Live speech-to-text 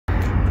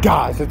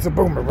Guys, it's a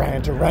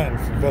boomerang to RANT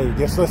from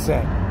Vegas.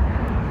 Listen,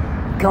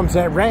 comes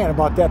that rant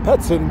about that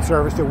pet sitting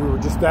service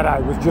that I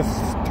was just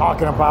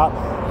talking about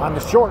on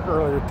the short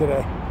earlier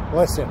today.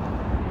 Listen,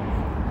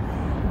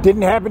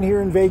 didn't happen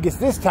here in Vegas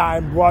this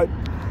time, but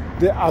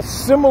a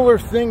similar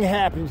thing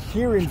happened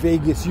here in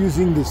Vegas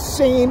using the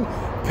same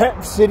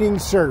pet sitting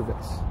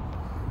service.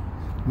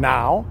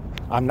 Now,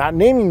 I'm not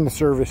naming the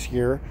service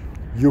here.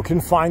 You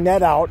can find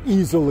that out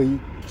easily.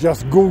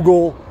 Just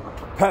Google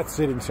pet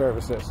sitting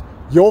services.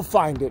 You'll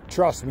find it,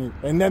 trust me.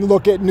 And then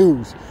look at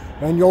news,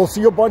 and you'll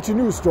see a bunch of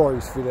news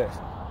stories for this.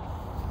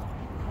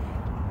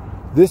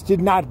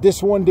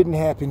 This one didn't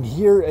happen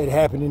here. It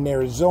happened in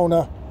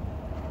Arizona.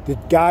 The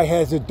guy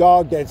has a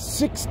dog that's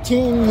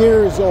 16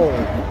 years old.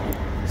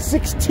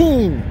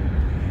 16.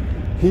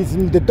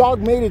 The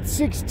dog made it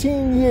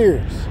 16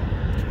 years.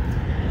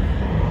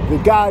 The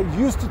guy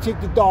used to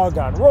take the dog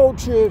on road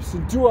trips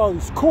and do all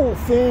these cool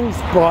things,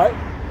 but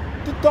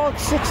the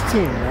dog's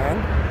 16,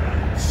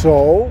 man.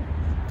 So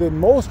the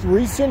most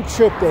recent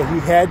trip that he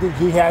had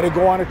to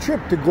go on a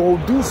trip to go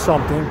do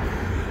something,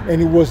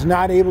 and he was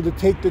not able to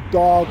take the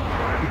dog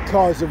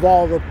because of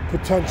all the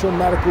potential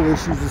medical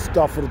issues and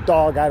stuff for the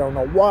dog. I don't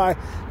know why.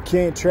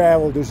 Can't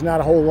travel. There's not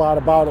a whole lot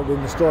about it in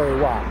the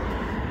story why.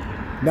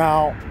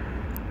 Now,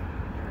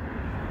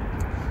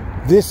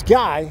 this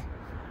guy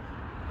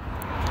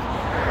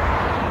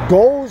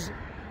goes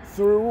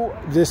through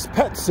this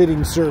pet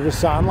sitting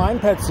service, online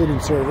pet sitting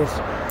service,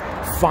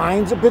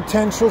 finds a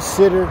potential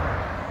sitter,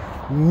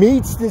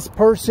 meets this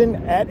person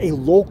at a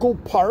local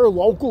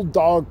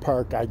dog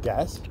park, I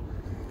guess,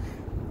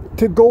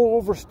 to go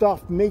over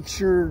stuff, make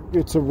sure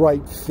it's a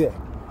right fit.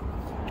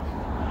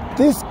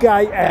 This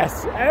guy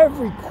asks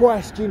every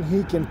question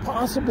he can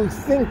possibly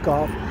think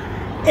of,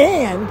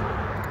 and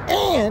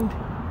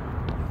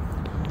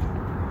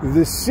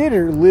the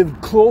sitter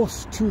lived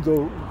close to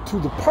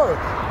the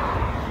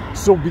park.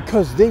 So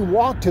because they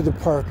walked to the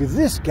park,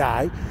 this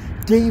guy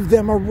gave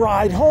them a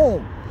ride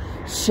home.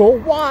 So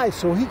why?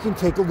 So he can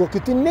take a look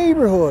at the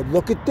neighborhood,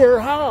 look at their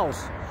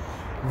house.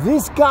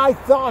 This guy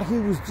thought he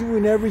was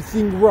doing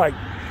everything right.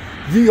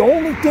 The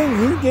only thing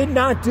he did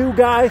not do,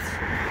 guys,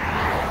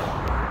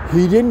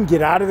 he didn't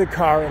get out of the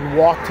car and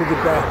walk to the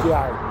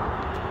backyard.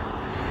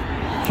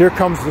 Here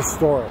comes the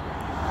story.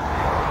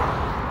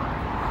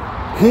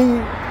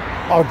 He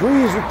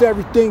agrees with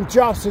everything,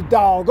 drops the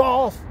dog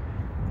off.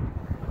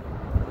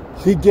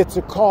 He gets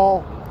a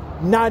call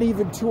not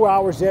even 2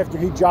 hours after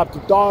he dropped the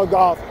dog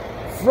off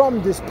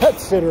from this pet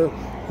sitter,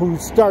 who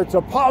starts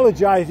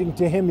apologizing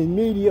to him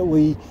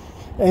immediately.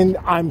 And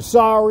I'm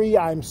sorry,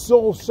 I'm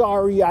so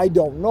sorry, I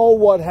don't know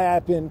what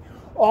happened,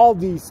 all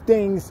these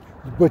things,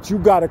 but you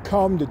got to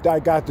come. I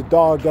got the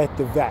dog at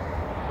the vet.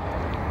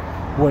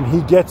 When he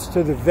gets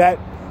to the vet,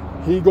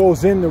 he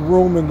goes in the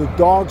room and the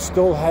dog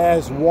still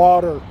has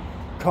water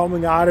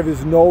coming out of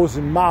his nose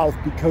and mouth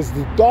because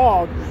the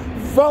dog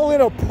fell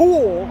in a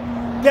pool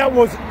that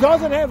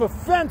doesn't have a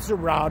fence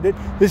around it.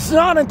 It's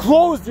not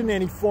enclosed in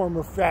any form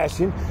or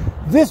fashion.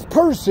 This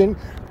person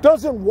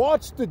doesn't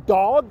watch the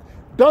dog,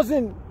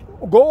 doesn't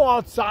go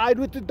outside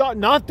with the dog,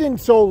 nothing,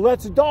 so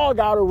lets the dog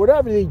out or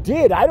whatever they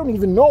did. I don't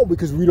even know,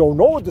 because we don't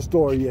know what the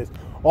story is.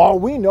 All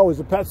we know is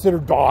the pet sitter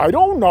died. I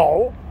don't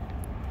know.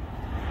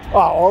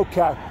 Oh,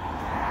 okay.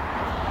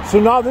 So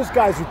now this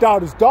guy's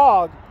without his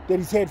dog that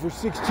he's had for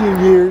 16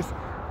 years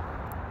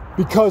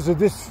because of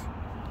this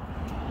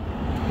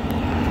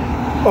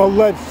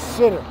alleged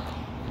sitter.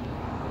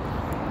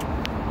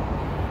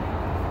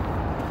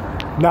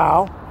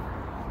 Now,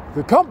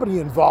 the company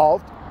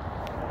involved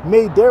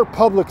made their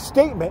public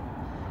statement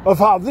of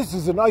how this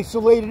is an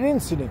isolated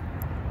incident.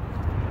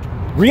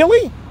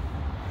 Really?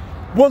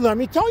 Well, let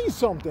me tell you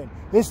something.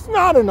 It's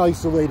not an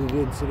isolated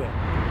incident.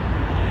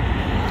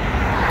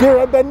 There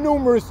have been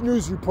numerous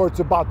news reports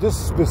about this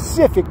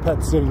specific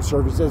pet sitting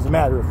service, as a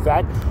matter of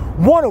fact,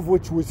 one of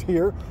which was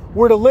here,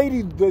 where the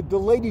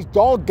lady's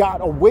dog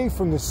got away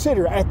from the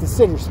sitter at the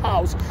sitter's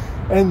house,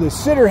 and the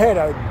sitter had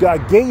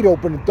a gate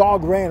open, the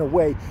dog ran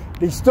away.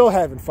 They still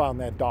haven't found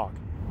that dog.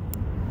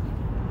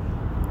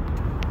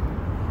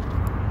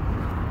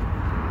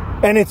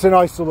 And it's an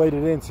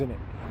isolated incident.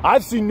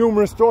 I've seen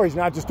numerous stories,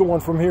 not just the one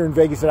from here in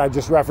Vegas that I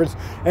just referenced,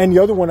 and the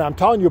other one I'm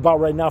telling you about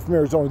right now from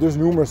Arizona. There's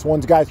numerous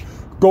ones, guys.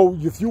 Go,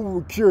 if you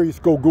were curious,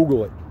 go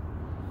Google it.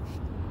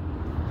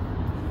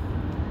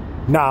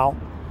 Now,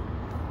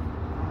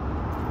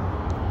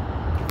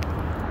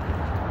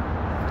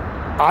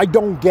 I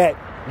don't get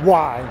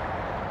why,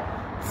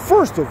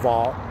 first of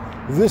all,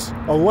 this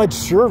alleged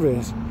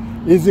service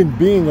isn't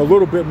being a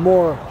little bit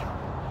more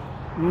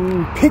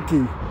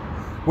picky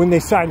when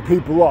they sign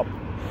people up.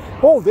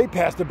 Oh, they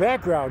passed a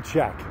background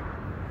check.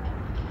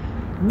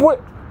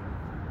 What?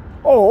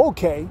 Oh,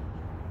 okay.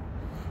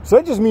 So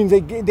that just means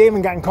they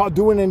haven't gotten caught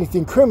doing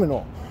anything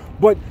criminal.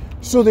 But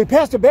So they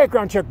passed a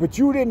background check, but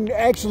you didn't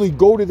actually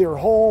go to their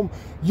home.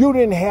 You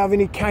didn't have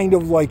any kind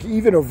of like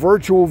even a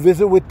virtual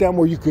visit with them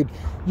where you could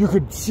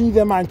see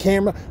them on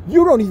camera.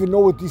 You don't even know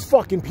what these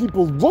fucking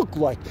people look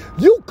like.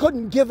 You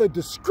couldn't give a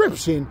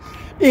description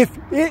if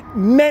it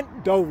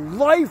meant the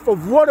life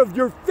of one of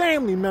your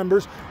family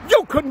members.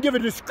 You couldn't give a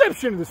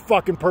description of this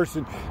fucking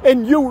person.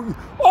 And you,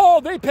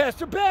 oh, they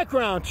passed a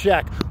background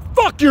check.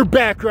 Fuck your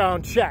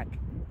background check.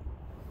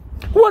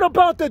 What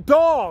about the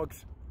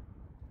dogs?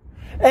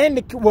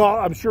 And, well,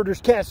 I'm sure there's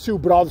cats too,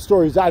 but all the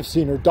stories I've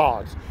seen are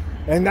dogs.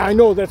 And I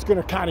know that's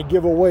going to kind of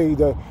give away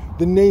the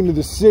name of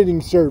the sitting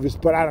service,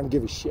 but I don't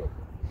give a shit.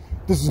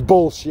 This is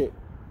bullshit.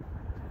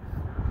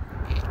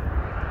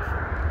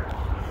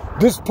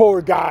 This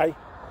poor guy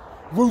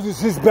loses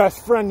his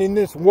best friend in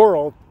this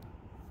world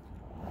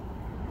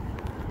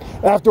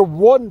after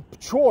one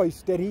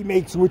choice that he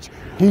makes, which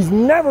he's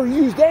never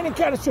used any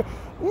kind of,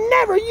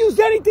 never used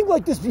anything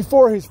like this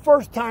before, his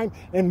first time,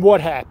 and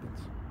what happens?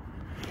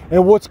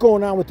 And what's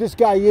going on with this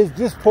guy is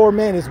this poor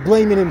man is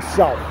blaming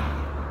himself.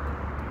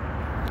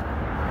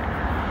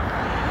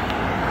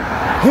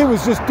 He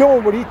was just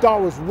doing what he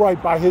thought was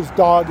right by his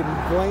dog, and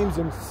he blames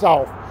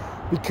himself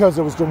because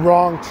it was the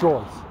wrong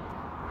choice.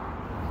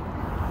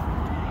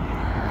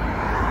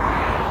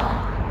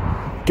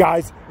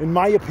 Guys, in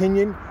my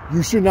opinion,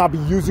 you should not be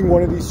using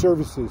one of these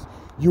services.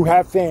 You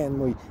have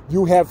family,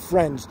 you have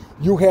friends,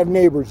 you have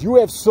neighbors, you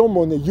have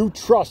someone that you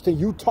trust and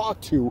you talk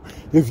to.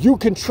 If you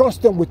can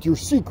trust them with your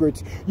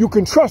secrets, you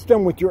can trust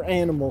them with your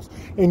animals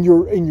and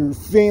your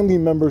family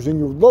members and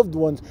your loved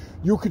ones,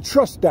 you can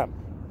trust them.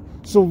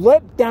 So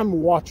let them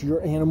watch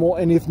your animal,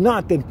 and if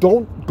not, then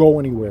don't go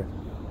anywhere.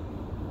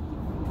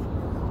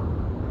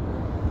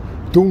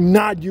 Do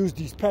not use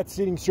these pet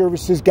sitting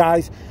services,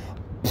 guys.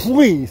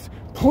 Please,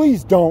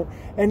 please don't.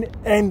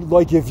 And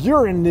like, if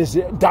you're in this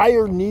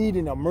dire need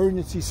and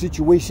emergency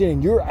situation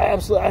and you're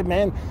absolutely,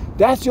 man,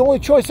 that's the only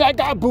choice I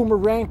got,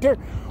 Boomeranter.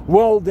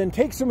 Well, then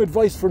take some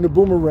advice from the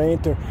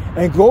Boomeranter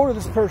and go to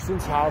this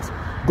person's house,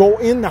 go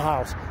in the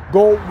house,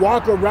 go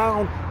walk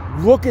around,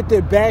 look at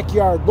the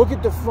backyard, look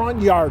at the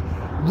front yard,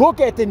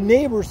 look at the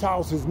neighbors'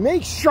 houses.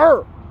 Make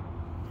sure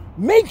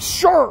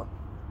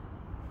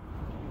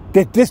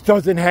that this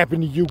doesn't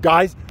happen to you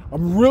guys.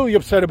 I'm really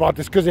upset about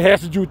this because it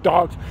has to do with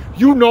dogs.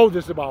 You know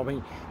this about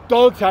me.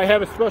 Dogs, I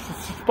have a special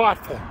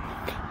spot for.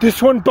 This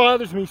one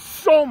bothers me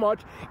so much,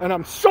 and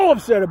I'm so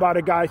upset about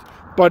it, guys.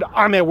 But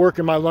I'm at work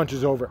and my lunch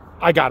is over.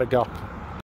 I gotta go.